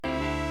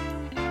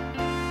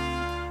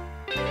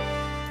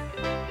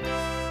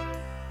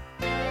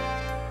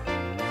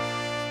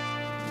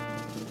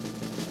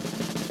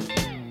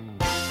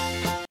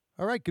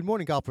right, good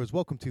morning, golfers.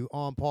 Welcome to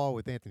On Par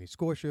with Anthony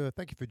Scorsia.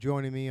 Thank you for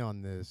joining me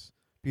on this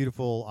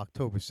beautiful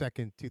October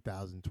 2nd,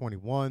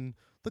 2021.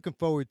 Looking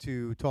forward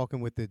to talking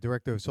with the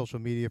director of social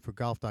media for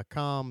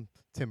golf.com,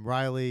 Tim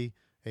Riley,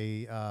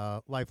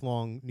 a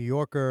lifelong New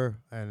Yorker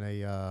and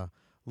a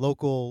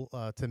local,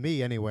 to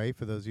me anyway,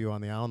 for those of you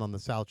on the island on the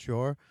South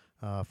Shore,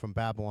 from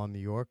Babylon, New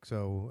York.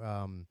 So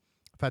I've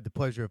had the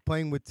pleasure of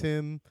playing with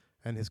Tim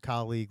and his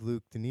colleague,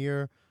 Luke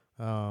Denier.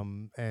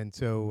 And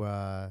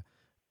so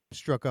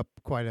struck up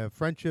quite a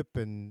friendship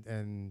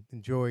and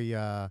enjoy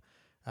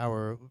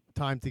our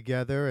time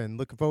together, and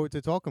looking forward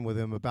to talking with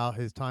him about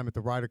his time at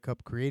the Ryder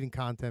Cup creating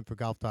content for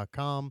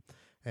golf.com,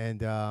 and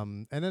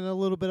then a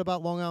little bit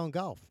about Long Island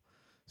golf.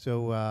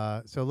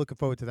 So looking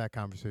forward to that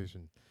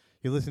conversation.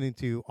 You're listening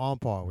to On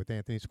Par with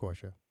Anthony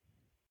Scorsia.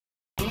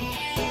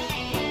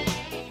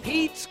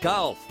 Pete's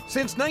Golf.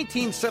 Since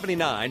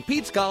 1979,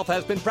 Pete's Golf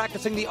has been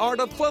practicing the art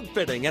of club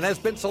fitting and has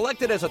been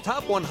selected as a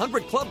top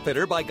 100 club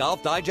fitter by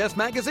Golf Digest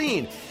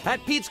magazine.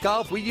 At Pete's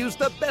Golf, we use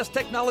the best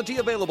technology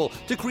available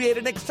to create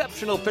an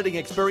exceptional fitting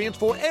experience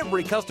for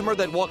every customer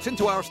that walks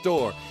into our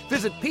store.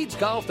 Visit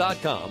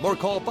Pete'sGolf.com or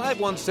call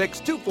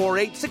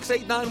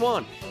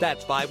 516-248-6891.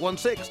 That's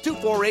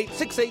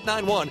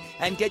 516-248-6891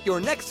 and get your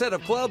next set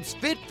of clubs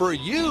fit for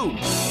you.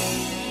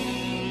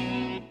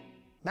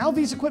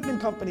 Malvise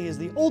Equipment Company is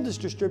the oldest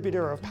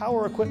distributor of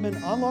power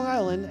equipment on Long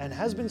Island and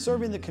has been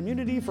serving the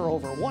community for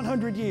over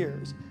 100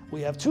 years. We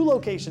have 2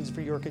 locations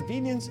for your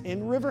convenience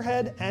in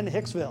Riverhead and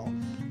Hicksville.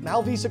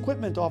 Malvise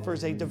Equipment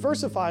offers a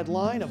diversified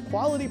line of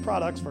quality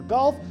products for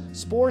golf,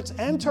 sports,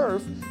 and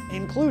turf,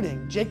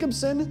 including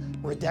Jacobson,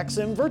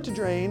 Redexim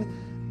Vertidrain,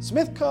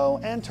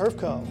 Smithco, and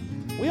Turfco.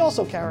 We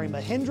also carry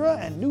Mahindra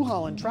and New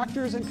Holland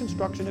tractors and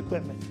construction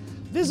equipment.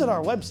 Visit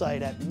our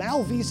website at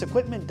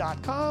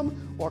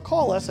malviseequipment.com or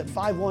call us at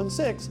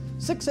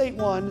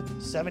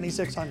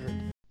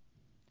 516-681-7600.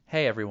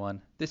 Hey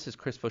everyone, this is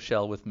Chris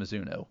Foschel with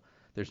Mizuno.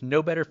 There's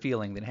no better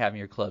feeling than having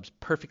your clubs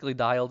perfectly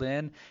dialed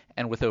in,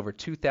 and with over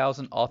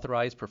 2,000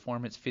 authorized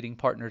performance fitting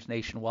partners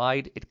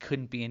nationwide, it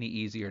couldn't be any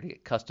easier to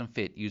get custom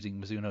fit using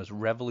Mizuno's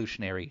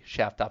revolutionary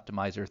Shaft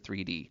Optimizer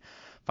 3D.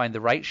 Find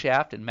the right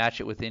shaft and match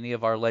it with any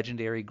of our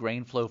legendary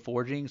grain flow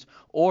forgings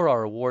or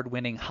our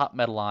award-winning hot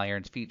metal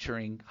irons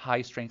featuring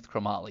high-strength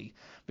chromoly.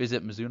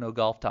 Visit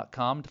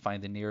MizunoGolf.com to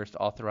find the nearest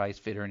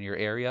authorized fitter in your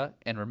area,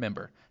 and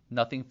remember,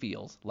 nothing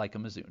feels like a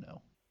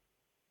Mizuno.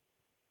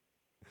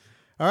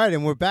 All right,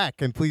 and we're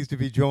back, and pleased to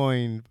be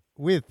joined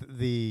with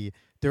the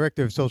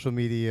director of social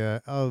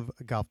media of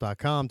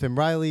golf.com, Tim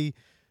Riley.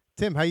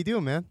 Tim, how you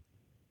doing, man?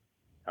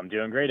 I'm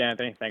doing great,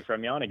 Anthony. Thanks for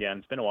having me on again.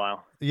 It's been a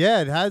while.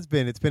 Yeah, it has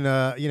been. It's been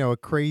a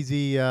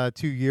crazy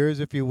 2 years,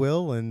 if you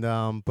will, and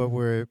but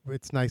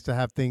it's nice to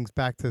have things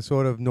back to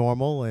sort of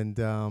normal, and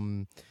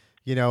and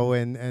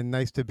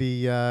nice to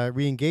be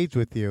re-engaged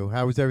with you.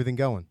 How is everything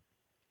going?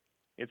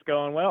 It's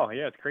going well.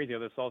 Yeah, it's crazy how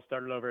this all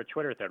started over a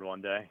Twitter thread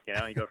one day.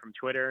 You go from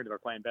Twitter to we're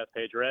playing Best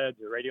Page Red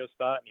to the radio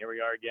spot, and here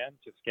we are again,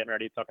 just getting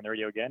ready to talk on the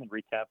radio again and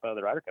recap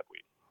the Ryder Cup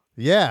week.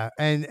 Yeah,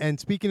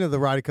 and speaking of the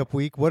Ryder Cup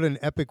week, what an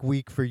epic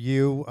week for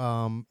you.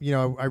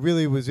 I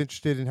really was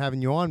interested in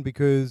having you on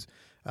because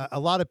a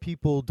lot of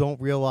people don't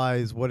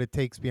realize what it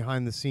takes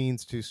behind the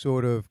scenes to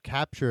sort of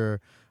capture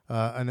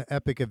an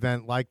epic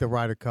event like the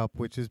Ryder Cup,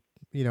 which is,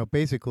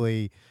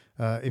 basically,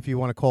 if you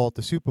want to call it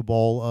the Super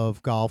Bowl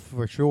of golf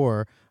for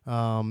sure.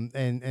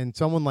 And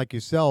someone like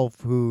yourself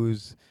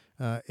who's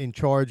in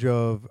charge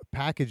of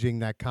packaging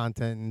that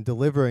content and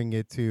delivering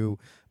it to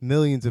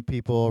millions of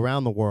people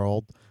around the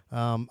world.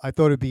 I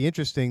thought it'd be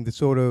interesting to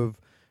sort of,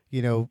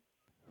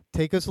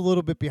 take us a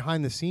little bit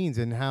behind the scenes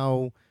and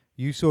how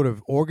you sort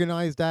of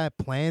organize that,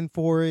 plan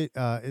for it.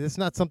 It's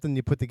not something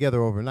you put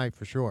together overnight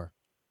for sure.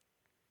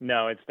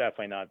 No, it's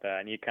definitely not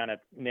that. And you kind of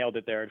nailed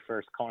it there at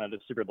first, calling it the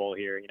Super Bowl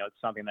here. It's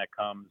something that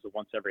comes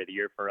once every other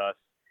year for us.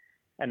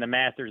 And the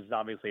Masters is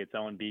obviously its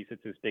own beast.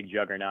 It's this big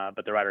juggernaut,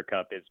 but the Ryder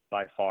Cup is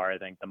by far, I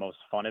think, the most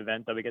fun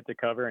event that we get to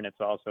cover. And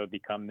it's also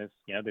become this,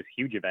 this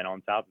huge event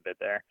on top of it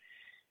there.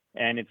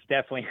 And it's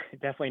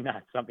definitely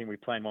not something we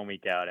plan 1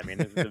 week out. I mean,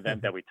 this is an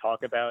event that we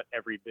talk about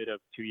every bit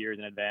of 2 years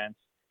in advance.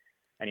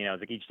 And,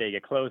 it's like each day you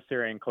get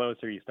closer and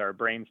closer, you start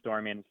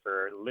brainstorming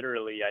for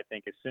literally, I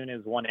think, as soon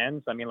as one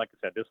ends. I mean, like I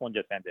said, this one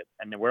just ended.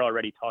 And we're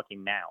already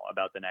talking now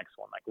about the next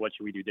one. Like, what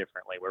should we do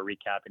differently? We're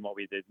recapping what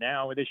we did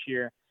now this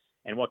year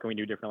and what can we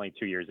do differently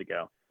 2 years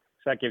ago.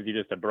 So that gives you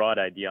just a broad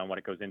idea on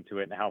what goes into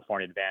it and how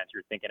far in advance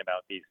you're thinking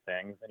about these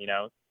things. And,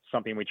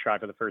 something we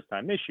tried for the first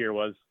time this year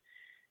was,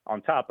 on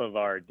top of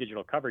our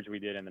digital coverage we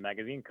did in the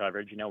magazine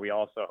coverage, we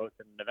also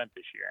hosted an event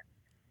this year.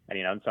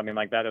 And, something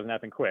like that doesn't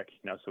happen quick.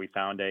 So we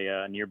found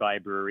a nearby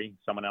brewery.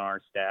 Someone on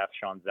our staff,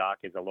 Sean Zock,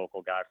 is a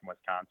local guy from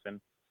Wisconsin.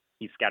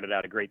 He scouted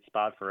out a great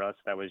spot for us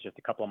that was just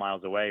a couple of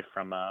miles away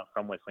from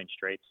Whistling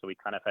Straits. So we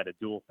kind of had a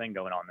dual thing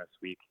going on this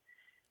week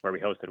where we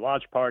hosted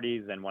watch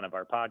parties, and one of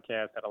our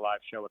podcasts had a live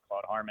show with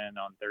Claude Harmon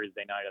on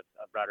Thursday night of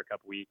Ryder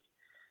Cup week.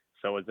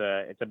 So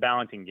it's a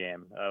balancing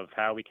game of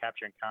how we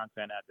capturing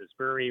content at this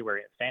brewery,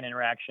 where fan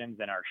interactions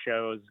and our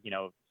shows,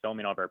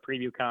 filming all of our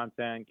preview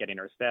content, getting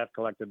our staff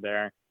collected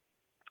there,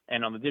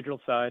 And on the digital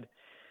side,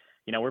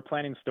 we're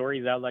planning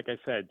stories out, like I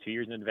said, 2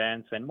 years in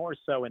advance, and more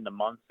so in the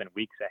months and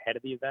weeks ahead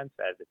of the events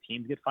as the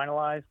teams get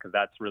finalized, because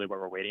that's really what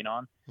we're waiting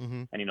on.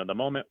 Mm-hmm. And the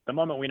moment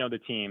we know the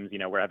teams,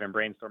 we're having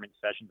brainstorming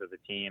sessions as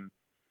a team.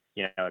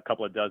 A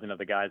couple of dozen of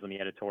the guys on the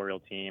editorial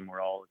team, we're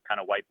all kind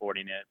of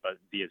whiteboarding it, but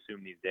via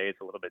Zoom these days,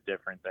 it's a little bit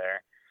different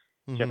there.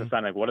 Mm-hmm. You have to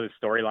decide, like, what are the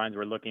storylines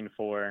we're looking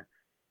for?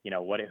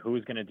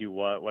 Who's going to do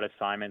what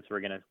assignments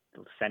we're going to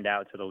send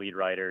out to the lead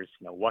writers?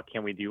 What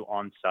can we do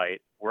on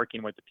site?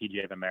 Working with the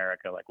PGA of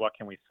America, like, what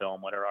can we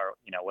film? What are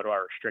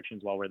our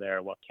restrictions while we're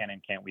there? What can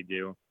and can't we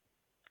do?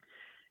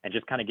 And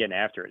just kind of getting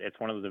after it. It's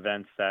one of those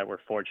events that we're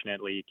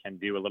fortunately can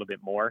do a little bit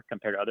more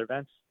compared to other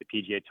events. The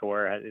PGA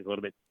Tour is a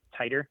little bit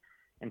tighter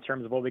in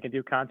terms of what we can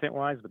do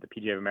content-wise, but the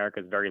PGA of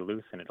America is very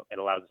loose, and it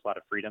allows us a lot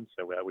of freedom.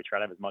 So we try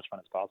to have as much fun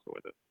as possible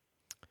with it.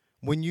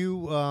 When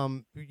you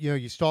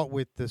you start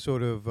with the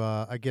sort of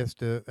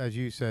as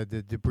you said,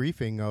 the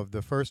debriefing of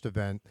the first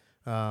event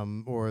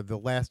or the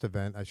last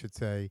event, I should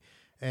say,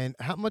 and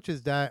how much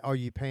is that? Are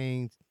you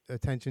paying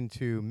attention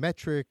to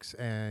metrics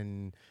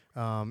and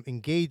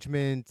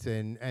engagement,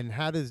 and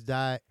how does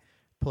that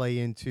play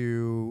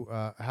into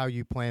how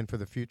you plan for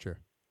the future?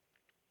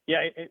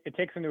 Yeah, it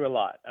takes into a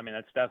lot. I mean,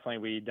 that's definitely,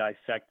 we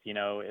dissect.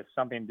 If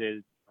something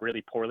did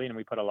really poorly and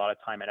we put a lot of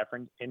time and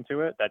effort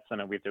into it, that's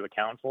something we have to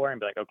account for and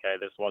be like, okay,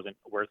 this wasn't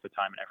worth the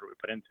time and effort we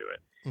put into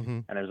it. Mm-hmm.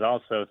 And there's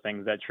also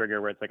things that trigger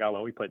where it's like, oh,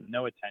 well, we put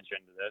no attention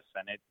to this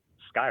and it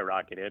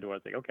skyrocketed, or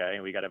it's like, okay,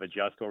 we got to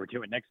adjust what we're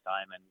doing next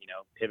time and,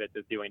 pivot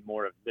to doing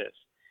more of this.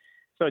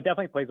 So it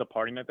definitely plays a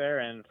part in it there.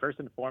 And first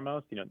and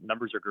foremost,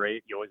 numbers are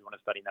great. You always want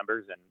to study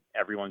numbers, and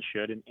everyone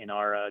should in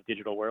our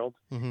digital world.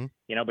 Mm-hmm.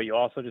 But you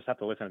also just have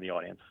to listen to the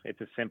audience. It's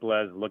as simple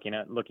as looking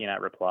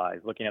at replies,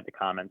 looking at the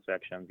comment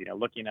sections,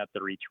 looking at the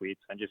retweets,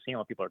 and just seeing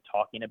what people are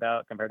talking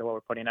about compared to what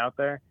we're putting out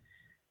there.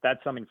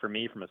 That's something for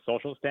me from a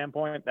social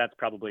standpoint. That's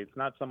probably, it's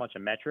not so much a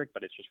metric,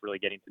 but it's just really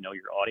getting to know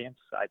your audience.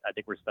 I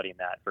think we're studying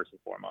that first and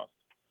foremost.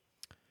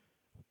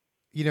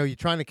 You're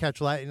trying to catch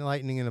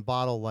lightning in a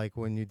bottle, like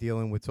when you're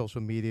dealing with social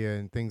media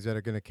and things that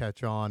are going to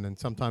catch on. And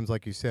sometimes,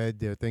 like you said,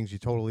 there are things you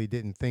totally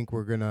didn't think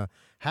were going to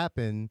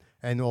happen,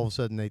 and all of a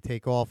sudden they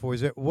take off. Or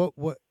is it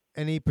what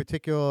any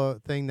particular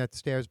thing that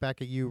stares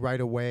back at you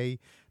right away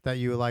that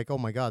you were like, oh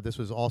my God, this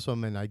was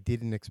awesome, and I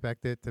didn't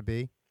expect it to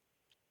be?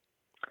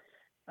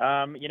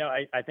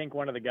 I think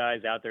one of the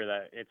guys out there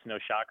that it's no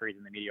shocker, he's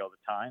in the media all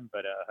the time,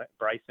 but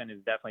Bryson has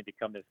definitely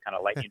become this kind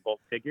of lightning bolt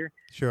figure.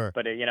 Sure.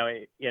 But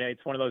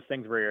it's one of those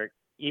things where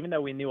even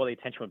though we knew all the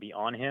attention would be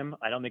on him,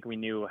 I don't think we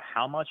knew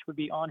how much would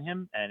be on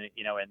him, and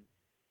and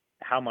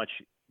how much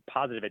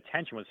positive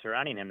attention was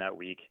surrounding him that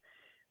week.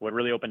 What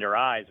really opened our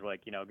eyes were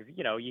like, because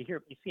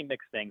you see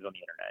mixed things on the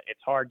internet.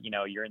 It's hard,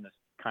 you're in this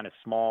kind of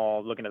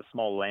looking at a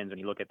small lens when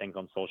you look at things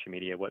on social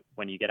media.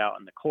 When you get out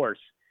on the course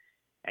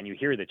and you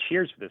hear the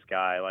cheers for this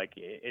guy, like,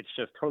 it's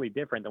just totally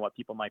different than what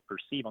people might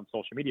perceive on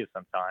social media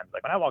sometimes.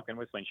 Like when I walked in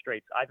Whistling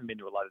Straits, I haven't been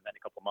to a live event in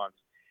a couple months.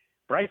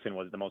 Bryson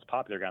was the most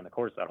popular guy on the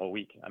course that whole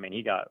week. I mean,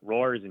 he got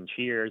roars and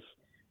cheers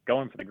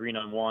going for the green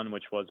on one,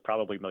 which was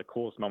probably the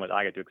coolest moment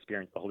I got to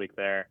experience the whole week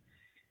there.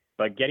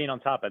 But getting on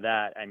top of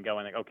that and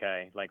going like,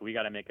 okay, like we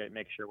got to make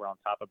sure we're on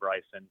top of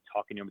Bryson,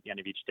 talking to him at the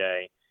end of each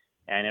day.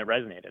 And it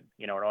resonated.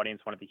 Our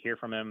audience wanted to hear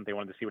from him. They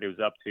wanted to see what he was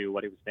up to,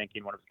 what he was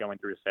thinking, what was going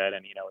through his head,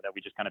 and, that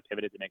we just kind of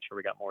pivoted to make sure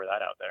we got more of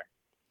that out there.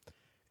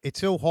 It's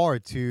so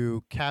hard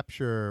to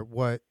capture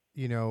what,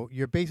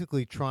 you're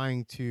basically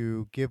trying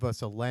to give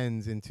us a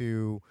lens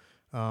into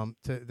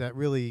that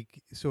really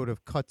sort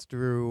of cuts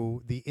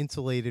through the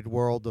insulated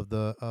world of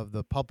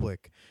the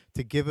public,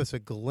 to give us a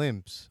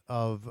glimpse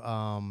of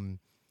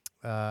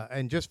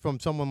and just from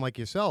someone like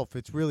yourself,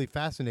 it's really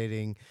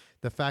fascinating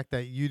the fact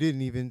that you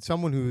didn't even,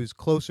 someone who's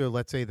closer,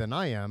 let's say, than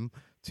I am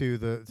to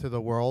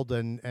the world,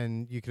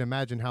 and you can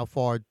imagine how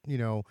far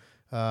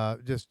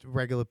just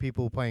regular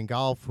people playing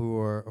golf who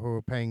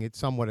are paying it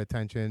somewhat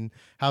attention,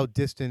 how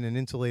distant and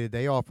insulated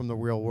they are from the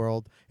real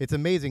world. It's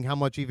amazing how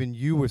much even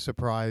you were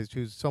surprised,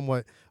 who's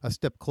somewhat a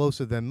step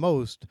closer than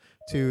most,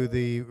 to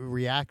the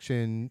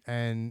reaction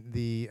and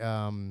the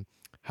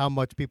how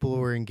much people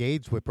were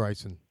engaged with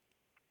Bryson.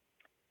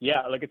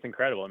 Yeah, look, it's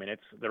incredible. I mean,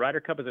 the Ryder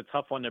Cup is a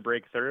tough one to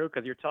break through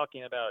because you're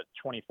talking about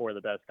 24 of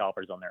the best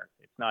golfers on earth.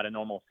 It's not a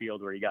normal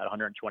field where you got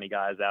 120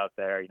 guys out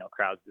there,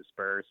 crowds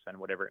disperse and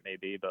whatever it may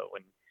be. But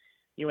when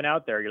you went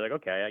out there, you're like,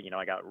 okay,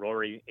 I got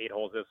Rory 8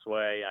 holes this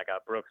way, I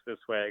got Brooks this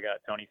way, I got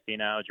Tony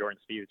Finau, Jordan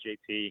Spieth,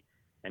 JT,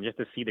 and just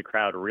to see the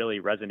crowd really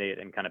resonate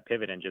and kind of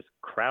pivot and just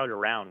crowd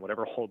around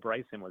whatever hole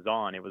Bryson was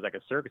on, it was like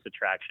a circus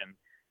attraction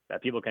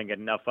that people can't get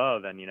enough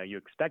of. And, you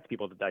expect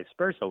people to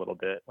disperse a little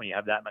bit when you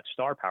have that much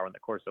star power in the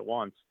course at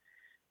once.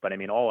 But I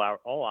mean, all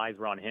eyes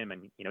were on him,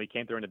 and, he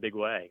came through in a big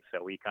way.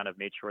 So we kind of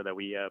made sure that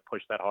we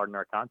pushed that hard in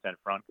our content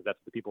front because that's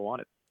what the people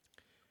wanted.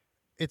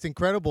 It's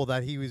incredible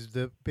that he was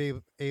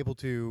able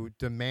to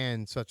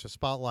demand such a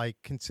spotlight,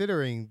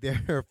 considering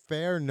there are a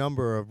fair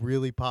number of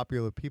really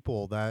popular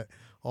people that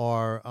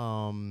are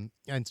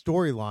and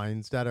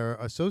storylines that are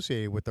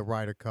associated with the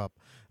Ryder Cup.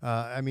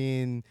 I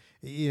mean,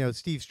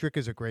 Steve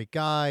Stricker's a great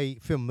guy.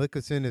 Phil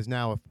Mickelson is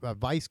now a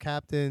vice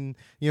captain.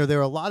 There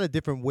are a lot of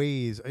different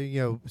ways. I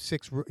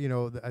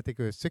think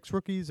it was 6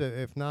 rookies,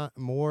 if not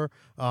more,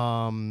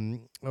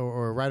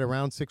 or right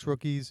around 6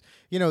 rookies.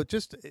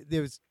 Just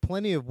there's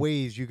plenty of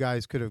ways you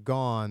guys could have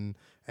gone,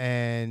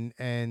 and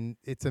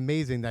it's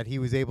amazing that he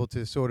was able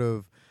to sort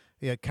of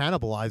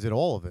cannibalize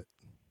all of it.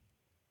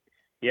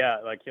 Yeah,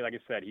 like I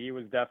said, he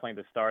was definitely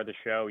the star of the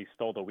show. He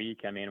stole the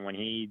week. I mean, when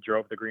he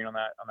drove the green on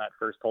that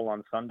first hole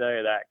on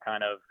Sunday, that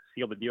kind of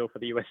sealed the deal for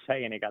the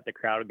USA, and it got the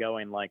crowd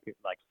going like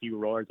few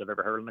roars I've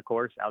ever heard on the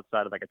course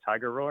outside of like a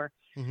Tiger roar.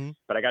 Mm-hmm.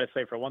 But I got to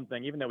say, for one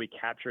thing, even though we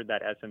captured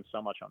that essence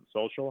so much on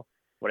social,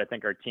 what I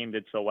think our team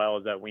did so well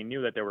is that we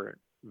knew that there were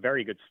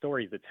very good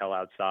stories to tell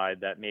outside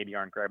that maybe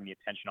aren't grabbing the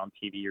attention on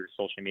TV or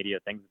social media,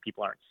 things that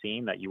people aren't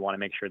seeing that you want to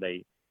make sure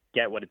they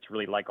get what it's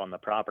really like on the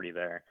property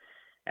there.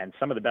 And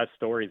some of the best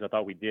stories I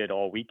thought we did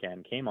all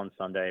weekend came on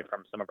Sunday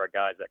from some of our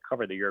guys that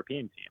covered the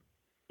European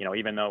team.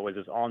 Even though it was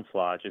this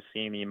onslaught, just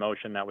seeing the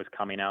emotion that was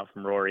coming out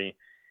from Rory,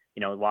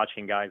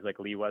 watching guys like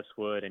Lee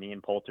Westwood and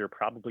Ian Poulter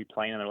probably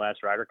playing in their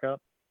last Ryder Cup.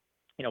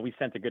 We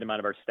sent a good amount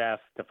of our staff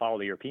to follow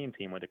the European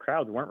team where the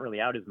crowds weren't really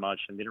out as much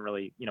and didn't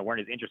really,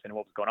 weren't as interested in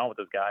what was going on with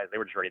those guys. They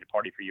were just ready to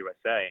party for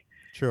USA.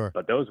 Sure.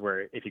 But those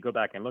were, if you go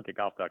back and look at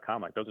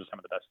golf.com, like those are some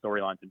of the best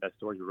storylines and best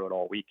stories we wrote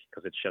all week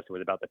because it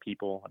was about the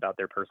people, about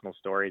their personal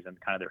stories and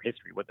kind of their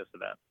history with this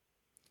event.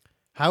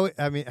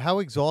 How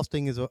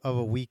exhausting of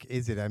a week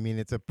is it? I mean,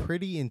 it's a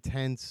pretty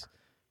intense,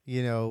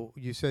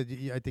 you said,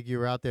 I think you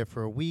were out there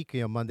for a week,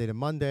 Monday to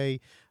Monday,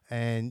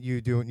 and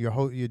you're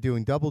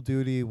doing double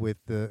duty with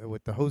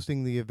the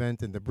hosting the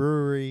event in the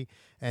brewery,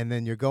 and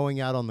then you're going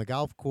out on the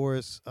golf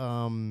course.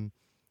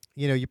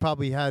 You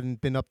probably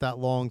hadn't been up that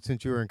long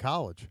since you were in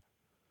college.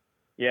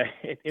 Yeah,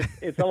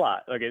 it's a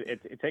lot. Like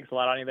it takes a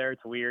lot on you there.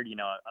 It's weird. I'm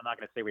not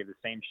going to say we have the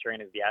same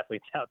strain as the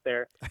athletes out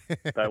there,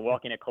 but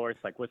walking a course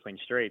like Whistling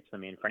Straits, I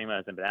mean, for anyone that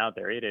hasn't been out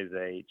there, it is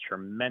a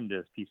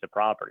tremendous piece of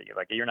property.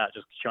 Like you're not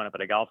just showing up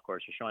at a golf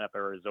course, you're showing up at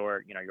a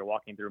resort. You're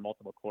walking through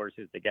multiple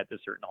courses to get to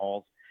certain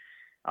holes.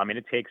 I mean,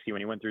 it takes you,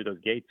 when you went through those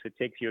gates, it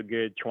takes you a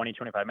good 20,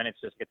 25 minutes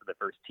just to get to the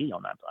first tee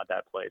on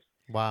that place.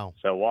 Wow.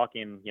 So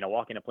walking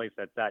a place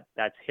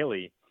that's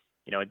hilly,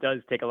 it does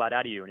take a lot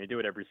out of you, and you do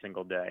it every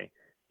single day.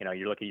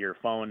 You look at your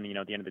phone,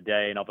 at the end of the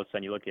day, and all of a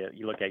sudden you look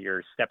at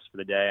your steps for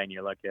the day, and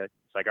you look at,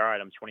 it's like, all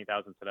right, I'm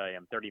 20,000 today,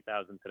 I'm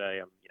 30,000 today,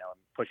 I'm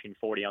pushing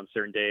 40 on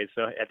certain days.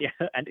 So at the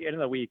end of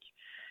the week,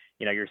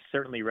 you're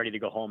certainly ready to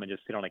go home and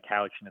just sit on a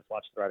couch and just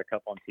watch the Ryder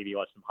Cup on TV,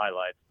 watch some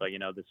highlights. But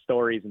the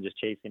stories and just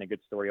chasing a good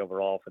story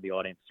overall for the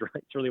audience,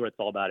 it's really what it's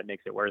all about. It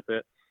makes it worth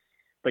it.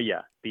 But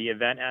yeah, the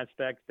event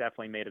aspect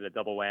definitely made it a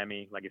double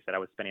whammy. Like I said, I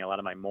was spending a lot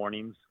of my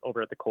mornings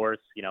over at the course.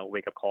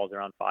 Wake up calls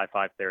around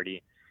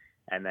 5:30.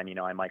 And then,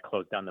 I might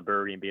close down the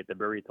brewery and be at the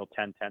brewery till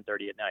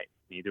 10:30 at night.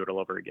 And you do it all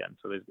over again.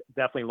 So there's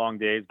definitely long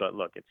days, but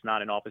look, it's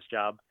not an office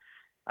job.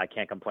 I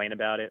can't complain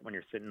about it when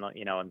you're sitting,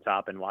 on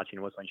top and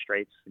watching Whistling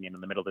Straits, in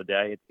the middle of the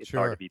day. It's Sure.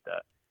 hard to beat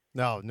that.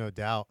 No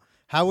doubt.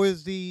 How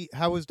was the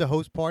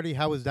host party?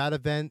 How was that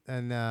event?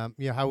 And,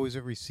 how was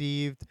it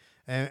received?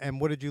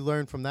 And what did you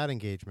learn from that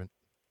engagement?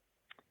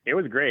 It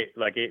was great.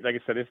 Like I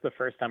said, this is the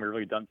first time we've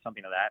really done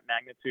something of that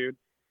magnitude.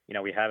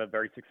 We have a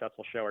very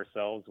successful show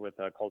ourselves with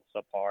Colt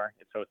Subpar.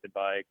 It's hosted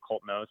by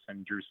Colt Knost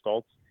and Drew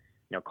Stoltz.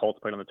 Colt's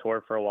played on the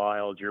tour for a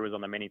while. Drew was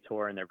on the mini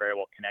tour, and they're very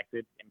well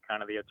connected in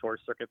kind of the tour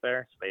circuit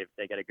there. So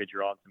they get a good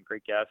draw and some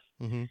great guests.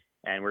 Mm-hmm.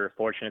 And we're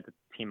fortunate to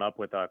team up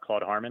with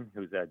Claude Harmon,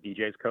 who's a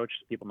DJ's coach.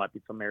 People might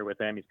be familiar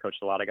with him. He's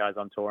coached a lot of guys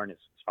on tour, and his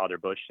father,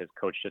 Bush, has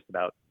coached just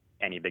about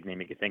any big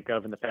name you could think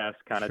of in the past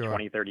kind of Sure.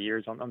 20, 30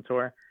 years on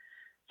tour.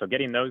 So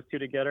getting those two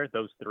together,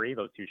 those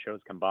two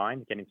shows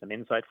combined, getting some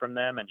insight from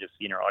them and just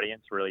seeing our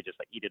audience really just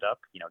like eat it up.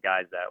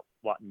 Guys that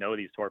know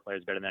these tour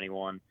players better than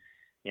anyone.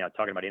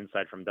 Talking about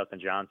insight from Dustin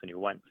Johnson, who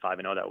went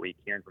 5-0 that week,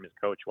 hearing from his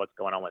coach what's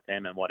going on with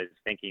him and what he's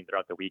thinking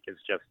throughout the week is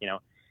just,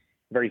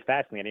 very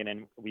fascinating.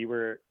 And we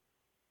were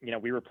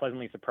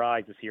pleasantly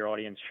surprised to see our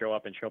audience show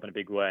up in a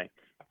big way.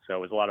 So it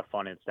was a lot of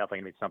fun. And it's definitely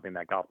going to be something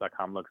that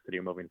golf.com looks to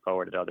do moving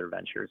forward at other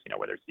ventures,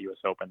 whether it's the US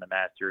Open, the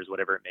Masters,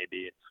 whatever it may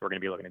be. We're going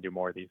to be looking to do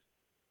more of these.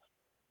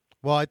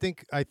 Well, I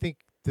think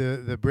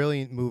the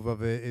brilliant move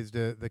of it is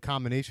the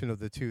combination of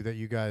the two that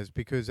you guys,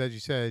 because as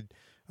you said,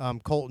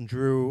 Colt and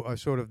Drew are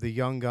sort of the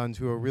young guns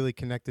who are really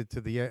connected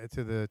to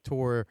the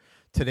tour,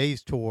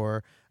 today's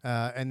tour,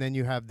 and then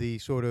you have the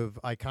sort of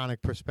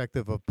iconic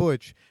perspective of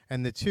Butch,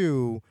 and the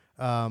two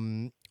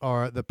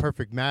are the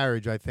perfect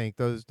marriage. I think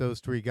those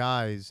three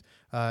guys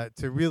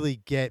to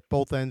really get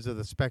both ends of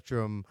the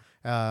spectrum.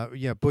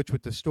 Butch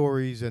with the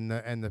stories and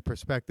the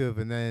perspective,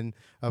 and then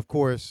of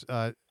course.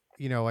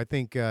 I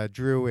think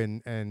Drew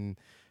and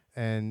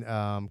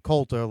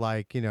Colt are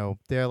like,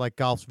 they're like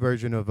golf's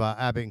version of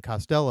Abbott and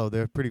Costello.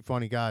 They're pretty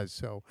funny guys.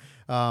 So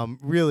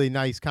really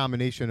nice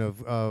combination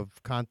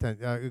of content,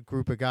 a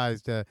group of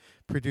guys to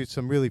produce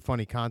some really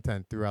funny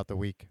content throughout the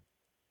week.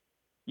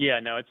 Yeah,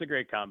 no, it's a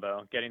great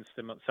combo. Getting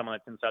someone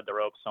that's inside the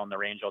ropes on the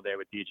range all day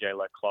with DJ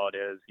like Claude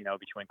is,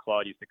 between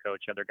Claude used to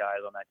coach other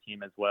guys on that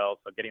team as well.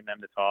 So getting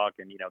them to talk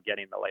and,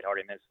 getting the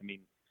lightheartedness. I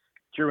mean,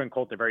 Drew and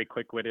Colt are very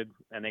quick-witted,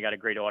 and they got a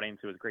great audience.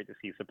 It was great to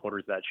see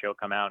supporters of that show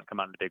come out in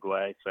a big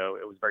way. So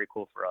it was very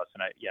cool for us.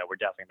 And we're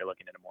definitely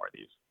looking into more of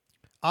these.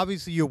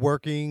 Obviously, you're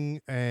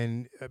working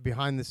and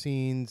behind the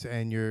scenes,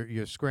 and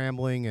you're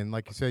scrambling, and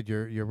like you said,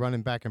 you're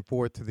running back and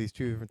forth to these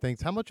two different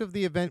things. How much of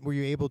the event were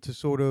you able to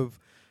sort of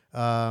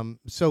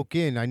soak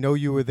in? I know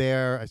you were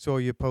there. I saw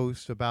your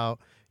post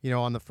about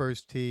on the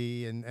first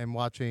tee and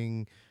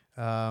watching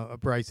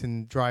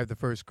Bryson drive the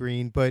first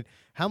green. But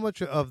how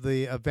much of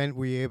the event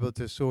were you able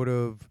to sort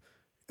of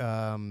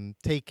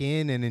take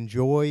in and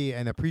enjoy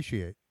and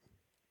appreciate?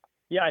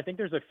 Yeah, I think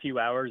there's a few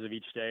hours of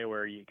each day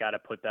where you got to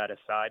put that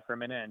aside for a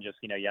minute and just,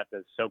 you have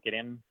to soak it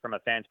in from a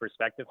fan's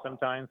perspective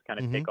sometimes, kind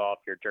of take off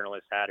your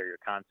journalist hat or your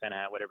content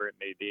hat, whatever it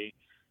may be.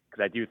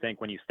 Because I do think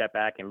when you step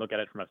back and look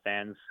at it from a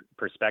fan's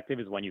perspective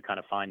is when you kind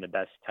of find the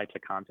best types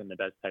of content, the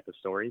best type of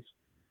stories.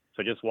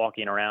 So just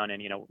walking around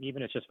and,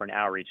 even if it's just for an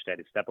hour each day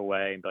to step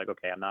away and be like,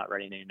 okay, I'm not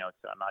writing any notes.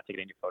 I'm not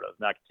taking any photos.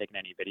 I'm not taking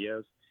any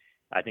videos.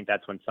 I think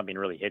that's when something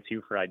really hits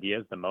you for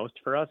ideas the most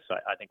for us. So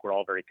I think we're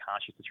all very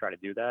conscious to try to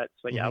do that.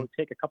 So I would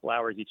take a couple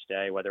hours each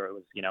day, whether it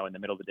was, in the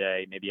middle of the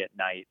day, maybe at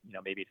night,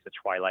 maybe it's the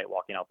twilight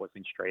walking up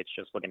Whistling Straits,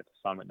 just looking at the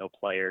sun with no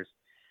players,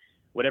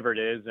 whatever it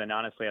is. And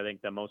honestly, I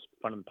think the most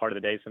fun part of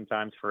the day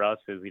sometimes for us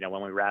is,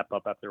 when we wrap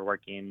up after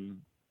working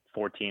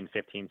 14,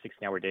 15,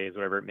 16-hour days,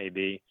 whatever it may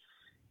be,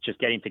 just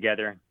getting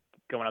together,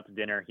 going out to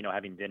dinner,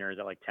 having dinners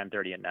at like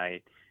 10:30 at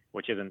night,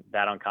 which isn't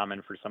that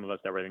uncommon for some of us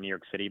that were in New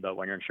York City. But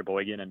when you're in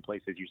Sheboygan and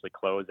places usually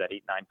close at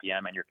 8, 9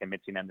 p.m. and you're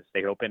convincing them to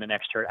stay open an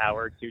extra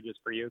hour or two just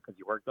for you because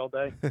you worked all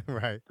day.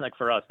 Right. Like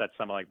for us, that's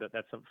some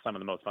of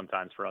the most fun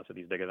times for us at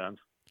these big events.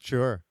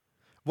 Sure.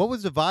 What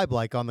was the vibe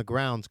like on the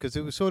grounds? Because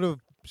it was sort of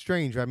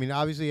strange. I mean,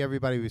 obviously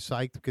everybody was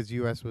psyched because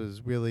U.S.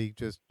 was really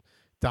just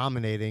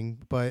dominating.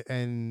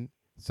 And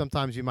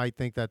sometimes you might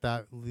think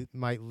that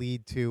might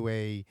lead to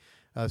a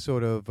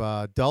sort of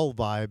dull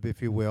vibe,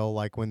 if you will,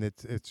 like when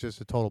it's just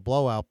a total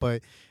blowout.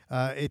 But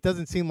it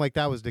doesn't seem like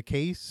that was the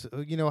case.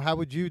 How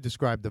would you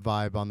describe the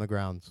vibe on the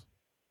grounds?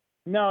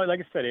 No, like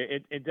I said,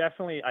 it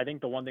definitely, I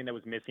think the one thing that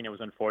was missing, it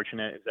was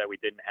unfortunate, is that we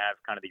didn't have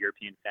kind of the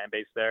European fan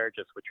base there.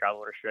 Just with travel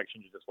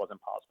restrictions, it just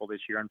wasn't possible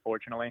this year,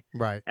 unfortunately.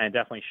 Right. And it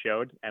definitely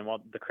showed. And while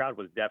the crowd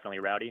was definitely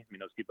rowdy, I mean,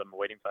 those people have been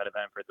waiting for that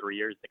event for 3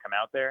 years to come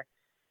out there.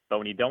 But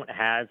when you don't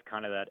have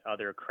kind of that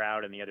other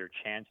crowd and the other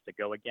chance to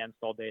go against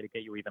all day to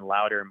get you even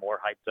louder and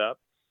more hyped up,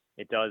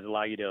 it does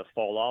allow you to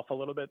fall off a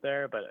little bit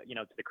there. But,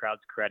 to the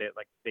crowd's credit,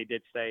 like they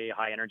did stay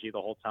high energy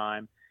the whole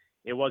time.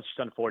 It was just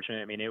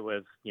unfortunate. I mean, it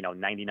was,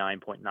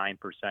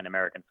 99.9%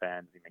 American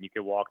fans. I mean, you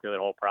could walk through the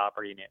whole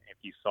property and if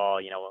you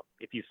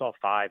saw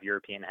 5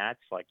 European hats,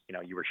 like,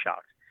 you were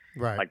shocked.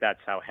 Right. Like that's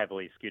how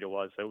heavily skewed it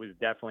was. So it was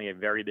definitely a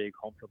very big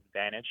home field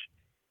advantage.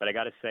 But I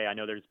got to say, I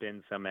know there's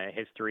been some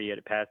history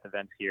at past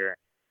events here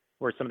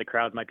where some of the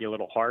crowds might be a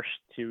little harsh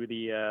to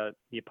the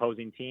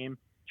opposing team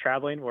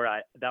traveling,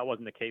 where that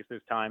wasn't the case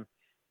this time.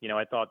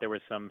 I thought there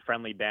was some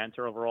friendly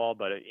banter overall,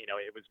 but it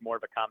was more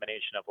of a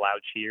combination of loud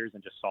cheers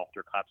and just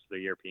softer claps to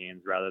the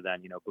Europeans rather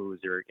than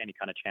boos or any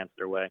kind of chants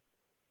their way.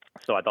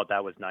 So I thought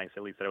that was nice.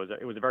 At least that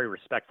it was a very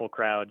respectful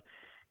crowd.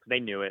 They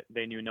knew it.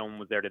 They knew no one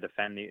was there to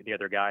defend the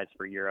other guys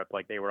for Europe.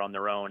 Like they were on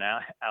their own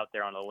out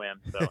there on a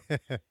limb. So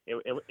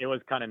it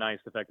was kind of nice,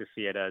 the fact to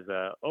see it as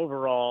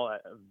overall a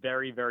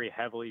very, very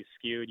heavily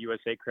skewed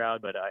USA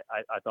crowd. But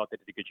I thought they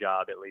did a good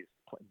job, at least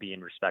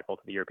being respectful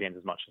to the Europeans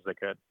as much as they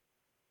could.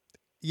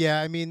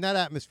 Yeah, I mean that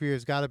atmosphere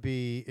has got to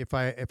be. If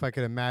I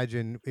could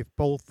imagine, if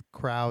both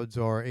crowds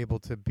are able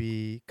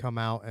to come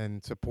out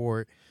and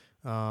support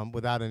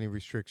without any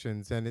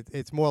restrictions, and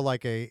it's more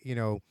like a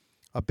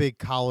big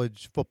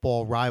college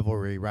football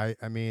rivalry, right?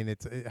 I mean,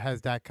 it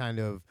has that kind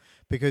of,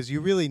 because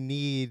you really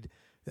need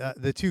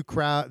the two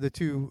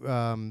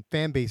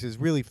fan bases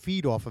really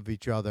feed off of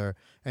each other,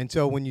 and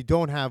so when you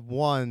don't have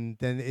one,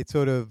 then it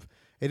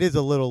is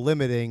a little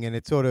limiting, and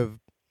it sort of,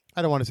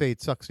 I don't want to say it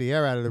sucks the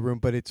air out of the room,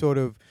 but it sort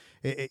of,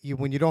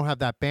 when you don't have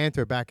that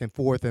banter back and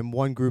forth and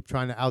one group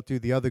trying to outdo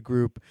the other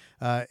group,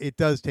 it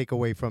does take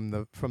away from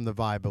the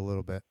vibe a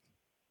little bit.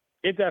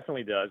 It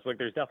definitely does. Like,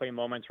 there's definitely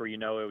moments where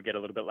it would get a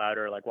little bit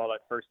louder. Like, while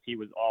that first tee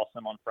was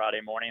awesome on Friday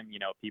morning,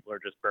 people are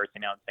just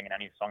bursting out and singing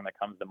any song that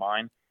comes to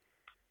mind.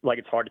 Like,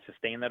 it's hard to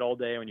sustain that all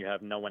day when you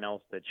have no one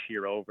else to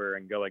cheer over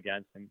and go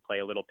against and play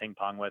a little ping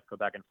pong with, go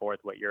back and forth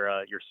what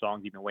your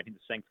songs you've been waiting to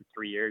sing for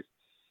 3 years.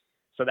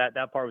 So that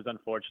part was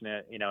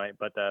unfortunate,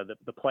 but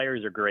the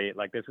players are great.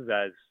 Like,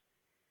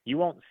 you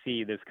won't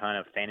see this kind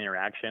of fan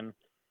interaction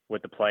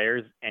with the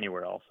players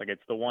anywhere else. Like,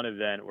 it's the one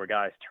event where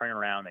guys turn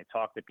around, they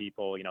talk to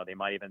people, they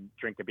might even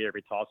drink a beer if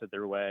we toss it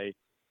their way.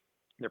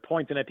 They're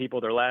pointing at people,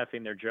 they're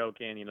laughing, they're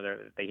joking,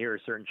 they hear a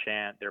certain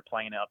chant, they're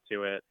playing up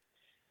to it.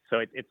 So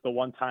it's the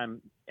one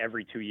time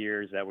every 2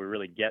 years that we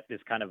really get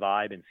this kind of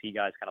vibe and see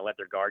guys kind of let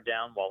their guard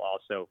down while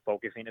also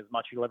focusing as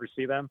much as you'll ever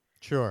see them.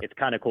 Sure. It's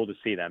kind of cool to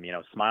see them,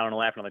 smiling and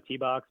laughing on the tee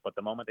box. But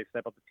the moment they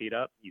step up the tee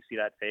up, you see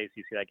that face,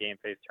 you see that game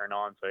face turn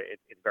on. So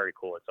it's very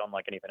cool. It's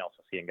unlike anything else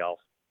I see in golf.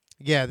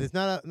 Yeah, there's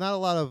not a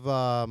lot of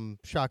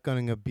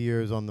shotgunning of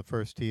beers on the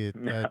first tee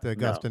at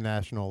Augusta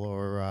National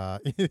or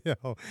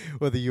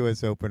or the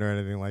U.S. Open or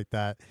anything like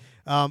that.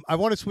 I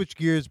want to switch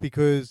gears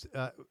because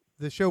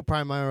the show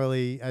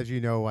primarily, as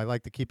you know, I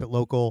like to keep it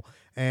local,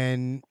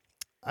 and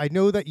I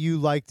know that you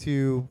like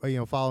to,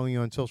 following you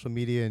on social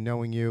media and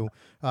knowing you,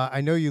 I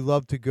know you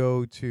love to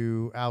go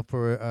out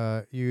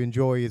for, you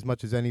enjoy as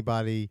much as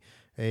anybody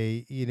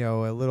a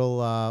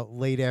little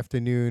late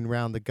afternoon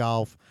round of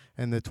golf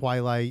and the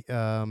twilight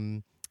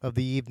of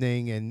the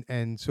evening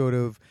and sort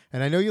of,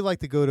 and I know you like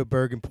to go to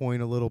Bergen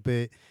Point a little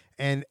bit,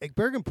 and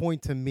Bergen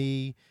Point to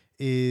me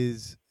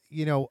is,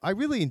 I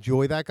really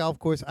enjoy that golf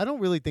course. I don't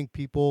really think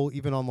people,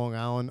 even on Long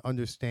Island,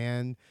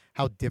 understand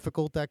how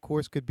difficult that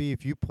course could be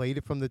if you played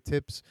it from the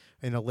tips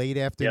in a late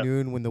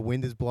afternoon when the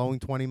wind is blowing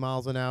 20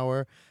 miles an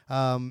hour.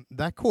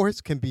 That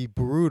course can be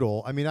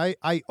brutal. I mean,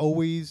 I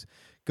always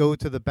go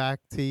to the back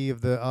tee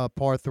of the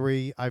par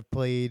 3. I've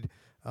played,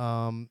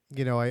 I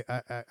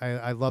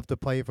love to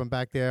play it from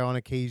back there on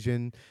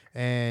occasion.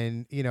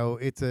 And,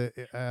 it's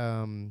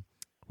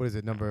what is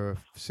it, number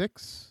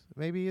 6?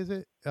 Maybe, is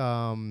it?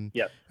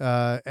 Yes.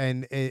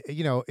 And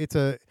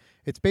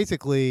it's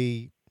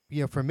basically,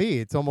 for me,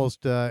 it's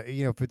almost,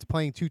 if it's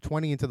playing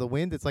 220 into the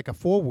wind, it's like a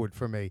forward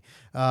for me.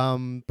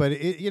 But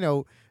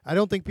I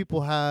don't think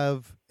people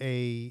have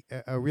a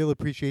real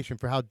appreciation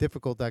for how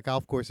difficult that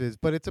golf course is.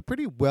 But it's a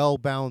pretty well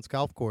balanced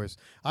golf course.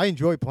 I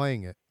enjoy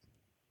playing it.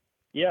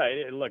 Yeah,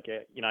 look,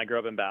 I grew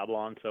up in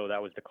Babylon, so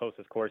that was the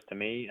closest course to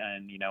me.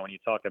 And when you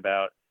talk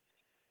about,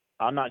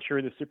 I'm not sure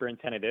who the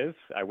superintendent is.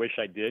 I wish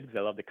I did because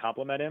I love to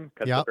compliment him.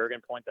 Because the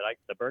Bergen Point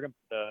the Bergen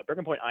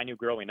Point I knew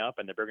growing up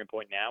and the Bergen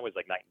Point now is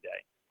like night and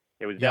day.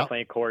 It was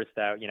definitely a course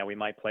that we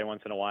might play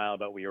once in a while,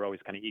 but we were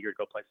always kind of eager to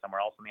go play somewhere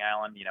else on the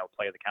island.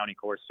 Play the county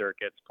course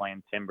circuits,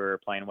 playing Timber,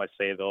 playing West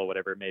Sayville,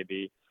 whatever it may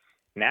be.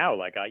 Now,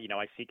 like I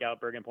seek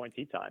out Bergen Point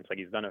tee times. Like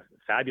he's done a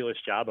fabulous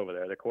job over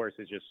there. The course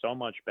is just so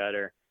much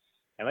better,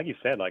 and like you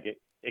said, like it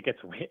gets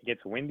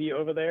windy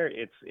over there.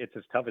 It's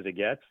as tough as it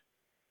gets.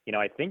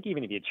 I think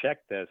even if you check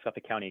the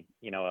Suffolk County,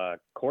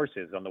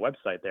 courses on the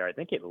website there, I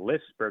think it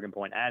lists Bergen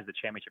Point as the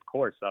championship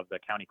course of the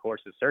county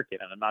courses circuit,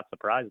 and I'm not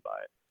surprised by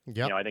it.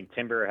 Yep. I think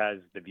Timber has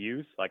the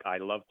views. Like I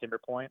love Timber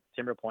Point.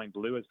 Timber Point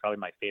Blue is probably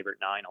my favorite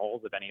 9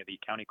 holes of any of the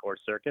county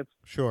course circuits.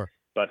 Sure.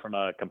 But from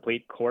a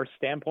complete course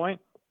standpoint,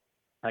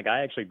 like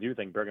I actually do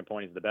think Bergen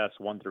Point is the best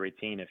 1 through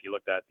 18 if you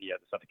looked at the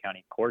Suffolk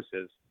County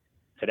courses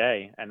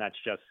today. And that's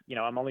just,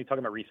 I'm only talking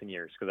about recent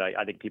years because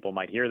I think people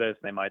might hear this.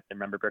 They might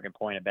remember Bergen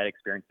Point, a bad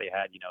experience they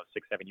had,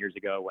 6-7 years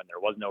ago when there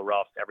was no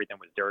rough. Everything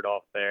was dirt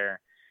off there.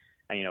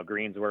 And,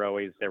 greens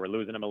they were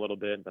losing them a little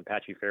bit and some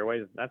patchy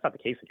fairways. That's not the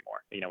case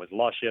anymore. It was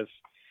luscious.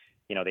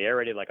 They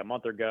aerated like a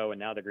month ago and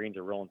now the greens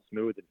are rolling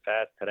smooth and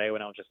fast. Today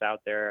when I was just out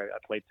there, I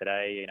played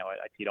today,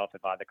 I teed off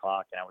at 5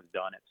 o'clock and I was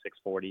done at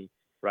 6:40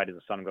 right as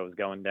the sun was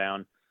going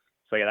down.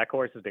 So yeah, that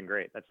course has been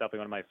great. That's definitely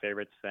one of my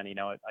favorites. And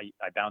I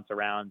bounce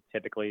around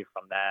typically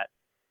from that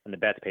and the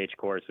Bethpage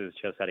course is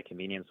just out of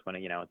convenience when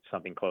it's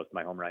something close to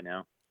my home right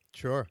now.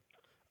 Sure.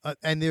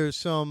 And there's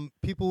some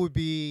people would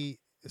be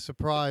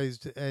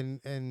surprised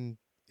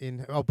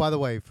oh, by the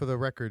way, for the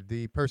record,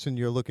 the person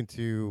you're looking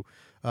to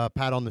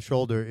pat on the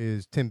shoulder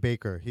is Tim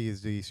Baker. He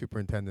is the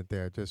superintendent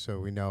there, just so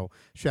we know.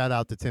 Shout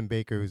out to Tim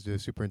Baker, who's the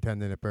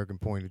superintendent at Bergen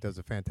Point, who does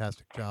a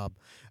fantastic job.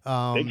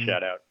 Big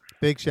shout out.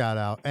 Big shout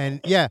out.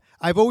 And yeah,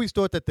 I've always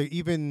thought that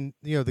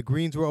the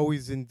greens were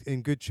always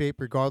in good shape,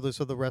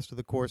 regardless of the rest of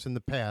the course in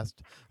the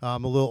past.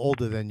 I'm a little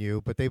older than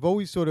you, but they've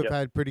always sort of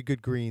had pretty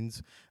good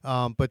greens.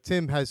 But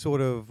Tim has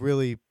sort of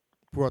really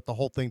brought the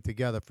whole thing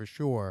together for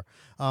sure.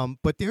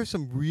 But there's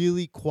some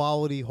really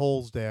quality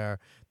holes there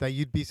that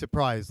you'd be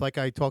surprised. Like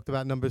I talked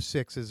about, number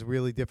 6 is a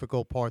really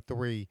difficult par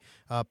 3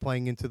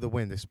 playing into the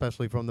wind,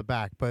 especially from the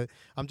back. But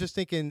I'm just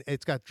thinking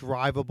it's got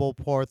drivable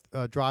par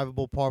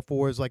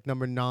 4s like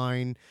number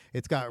 9.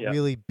 It's got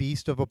really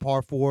beast of a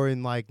par 4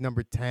 in like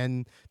number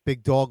 10,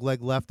 big dog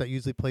leg left that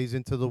usually plays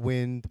into the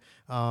wind.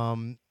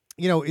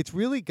 It's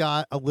really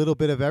got a little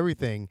bit of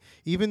everything.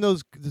 Even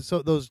those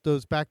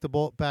back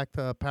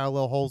to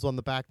parallel holes on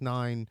the back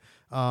 9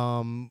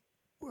 that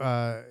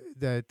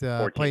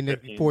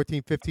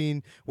 14,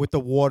 15 with the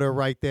water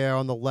right there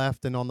on the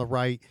left and on the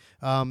right.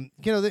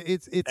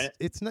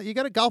 It's not, you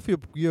got to golf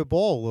your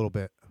ball a little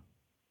bit.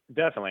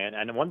 Definitely.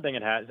 And one thing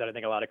it has that I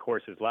think a lot of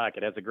courses lack,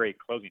 it has a great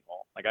closing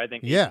hole. Like I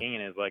think 18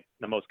 is like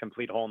the most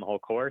complete hole in the whole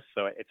course.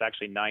 So it's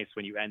actually nice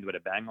when you end with a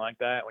bang like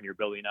that, when you're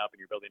building up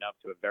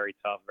to a very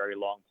tough, very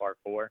long par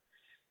 4.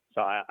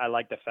 So I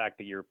like the fact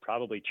that you're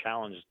probably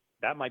challenged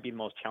that might be the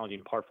most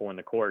challenging par 4 in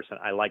the course, and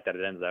I like that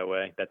it ends that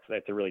way. That's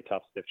a really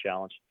tough, stiff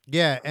challenge.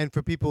 Yeah, and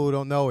for people who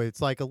don't know,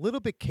 it's like a little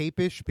bit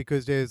capish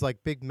because there's like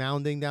big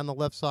mounding down the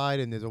left side,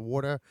 and there's a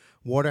water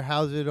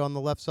hazard on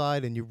the left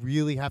side, and you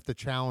really have to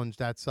challenge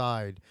that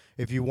side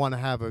if you want to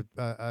have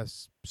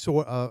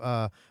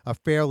a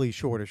fairly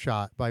shorter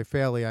shot. By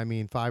fairly, I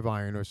mean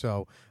 5-iron or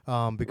so,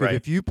 because Right.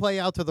 if you play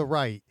out to the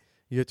right,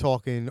 you're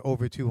talking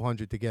over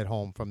 200 to get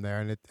home from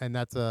there, and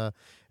that's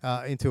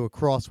into a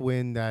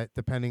crosswind that,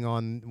 depending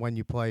on when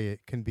you play it,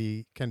 can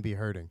be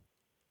hurting.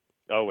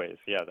 Always,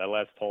 yeah. That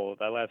last hole,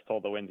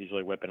 the wind's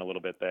usually whipping a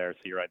little bit there. So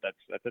you're right.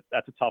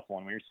 That's a tough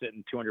one when you're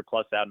sitting 200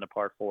 plus out in a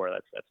par 4.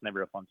 That's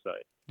never a fun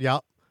sight. Yeah,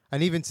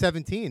 and even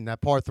 17, that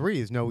par 3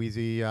 is no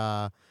easy.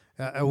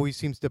 Always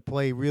seems to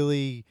play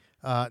really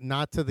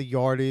not to the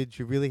yardage.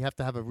 You really have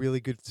to have a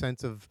really good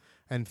sense of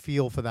and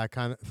feel for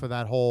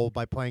that hole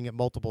by playing it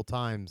multiple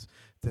times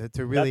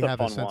to really That's a have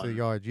a fun sense one. of the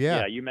yardage.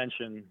 Yeah, You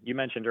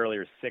mentioned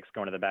earlier 6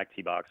 going to the back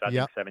tee box. I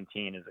Yep. think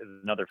 17 is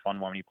another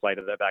fun one when you play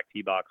to the back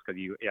tee box because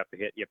you have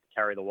to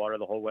carry the water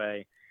the whole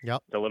way.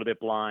 Yep. It's a little bit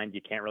blind. You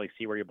can't really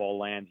see where your ball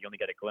lands. You only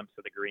get a glimpse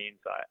of the green.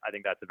 So I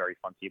think that's a very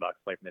fun tee box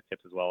play from the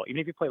tips as well.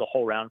 Even if you play the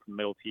whole round from the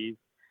middle tees,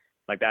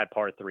 like that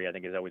par 3, I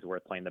think is always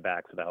worth playing the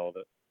back for the hell of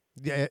it.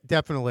 Yeah,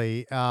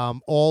 definitely.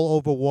 All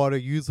over water.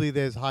 Usually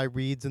there's high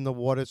reeds in the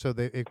water, so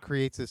that it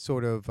creates this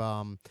sort of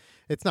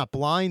it's not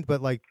blind,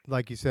 but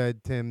like you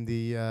said, Tim,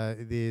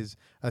 there's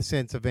a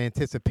sense of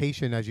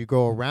anticipation as you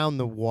go around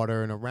the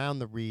water and around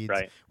the reeds,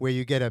 Right. where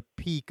you get a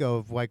peek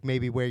of like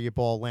maybe where your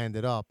ball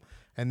landed up,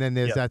 and then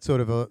there's Yep. that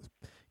sort of a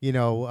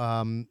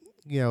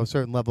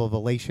certain level of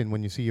elation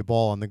when you see your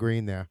ball on the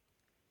green there.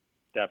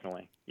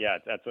 Definitely. Yeah,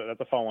 that's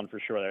a fun one for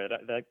sure. There,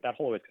 that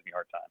hole always gives me a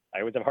hard time. I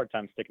always have a hard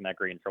time sticking that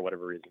green for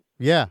whatever reason.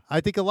 Yeah, I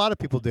think a lot of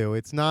people do.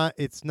 It's not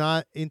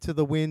into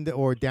the wind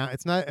or down.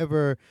 It's not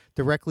ever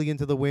directly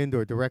into the wind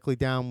or directly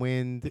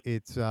downwind.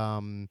 It's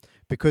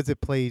because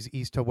it plays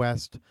east to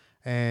west,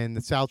 and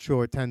the South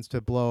Shore tends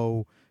to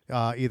blow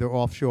either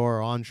offshore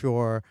or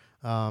onshore,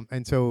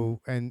 and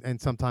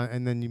sometimes,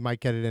 and then you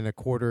might get it in a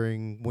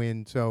quartering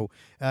wind. So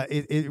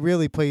it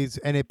really plays,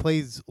 and it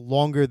plays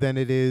longer than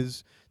it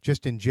is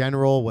just in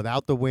general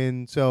without the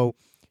wind. So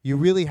you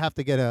really have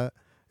to get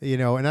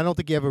and I don't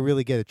think you ever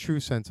really get a true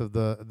sense of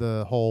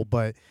the hole,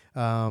 but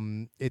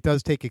it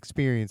does take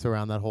experience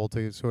around that hole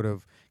to sort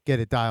of get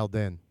it dialed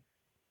in.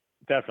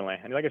 Definitely.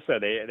 And like I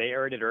said, they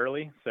aired it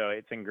early, so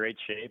it's in great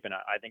shape. And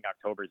I think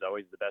October is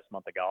always the best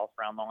month of golf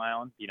around Long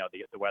Island.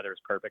 The weather is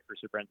perfect for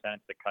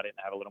superintendents to cut it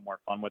and have a little more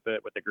fun with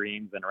it, with the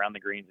greens and around the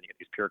greens, and you get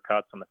these pure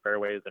cuts on the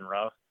fairways and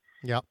rough.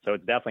 Yep. So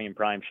it's definitely in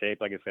prime shape.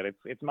 Like I said,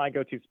 it's my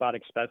go-to spot,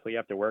 especially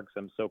after work.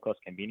 So I'm so close,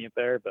 convenient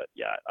there. But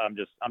yeah, I'm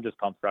just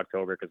pumped for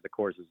October because the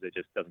course it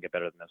just doesn't get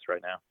better than this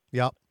right now.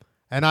 Yep.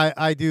 And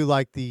I do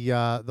like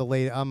the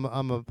late. I'm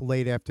a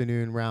late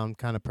afternoon round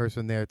kind of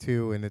person there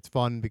too, and it's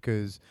fun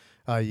because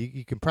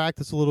you can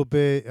practice a little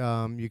bit.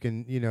 You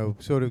can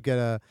sort of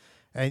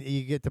and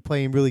you get to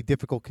play in really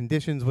difficult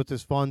conditions, which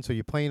is fun. So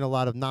you're playing a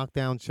lot of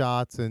knockdown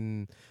shots,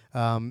 and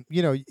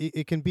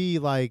it can be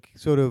like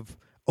sort of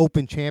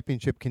open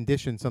championship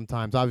conditions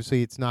sometimes.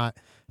 Obviously, it's not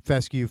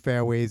fescue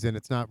fairways and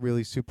it's not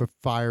really super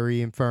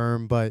fiery and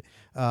firm, but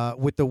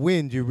with the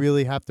wind, you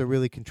really have to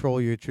really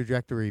control your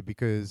trajectory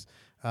because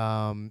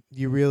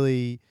you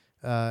really,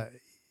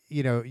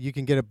 you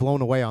can get it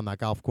blown away on that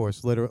golf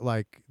course. Literally,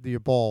 like your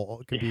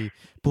ball could be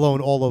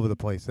blown all over the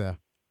place there.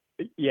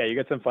 Yeah, you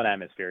get some fun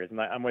atmospheres, and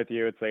I'm with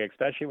you. It's like,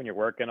 especially when you're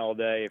working all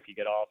day, if you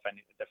get off and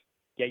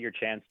get your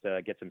chance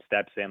to get some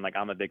steps in. Like,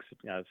 I'm a big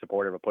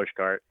supporter of a push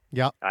cart.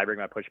 Yeah, I bring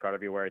my push cart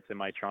everywhere. It's in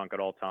my trunk at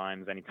all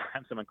times.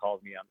 Anytime someone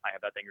calls me, I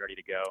have that thing ready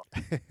to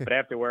go. But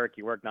after work,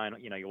 you walk 9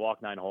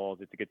 holes.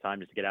 It's a good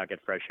time just to get out, get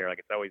fresh air. Like,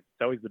 it's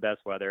always the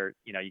best weather.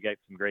 You get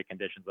some great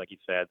conditions, like you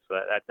said. So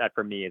that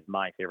for me is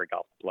my favorite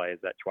golf to play, is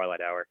that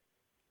twilight hour.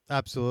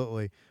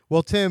 Absolutely.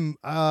 Well, Tim,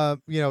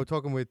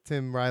 talking with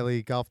Tim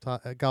Riley,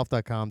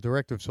 golf.com,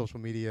 director of social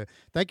media.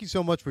 Thank you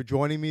so much for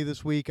joining me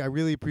this week. I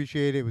really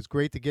appreciate it. It was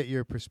great to get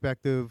your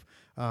perspective,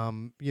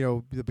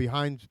 the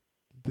behind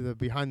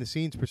the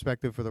scenes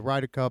perspective for the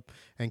Ryder Cup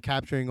and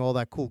capturing all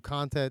that cool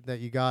content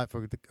that you got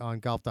on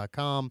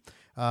golf.com,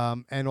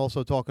 and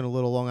also talking a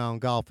little Long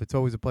Island golf. It's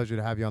always a pleasure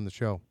to have you on the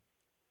show.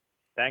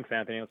 Thanks,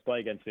 Anthony. Let's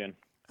play again soon.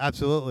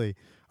 Absolutely.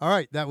 All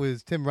right, that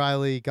was Tim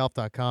Riley,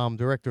 golf.com,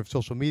 director of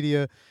social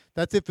media.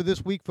 That's it for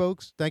this week,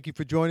 folks. Thank you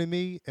for joining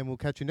me, and we'll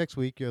catch you next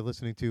week. You're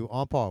listening to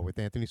On Par with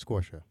Anthony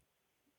Scorscia.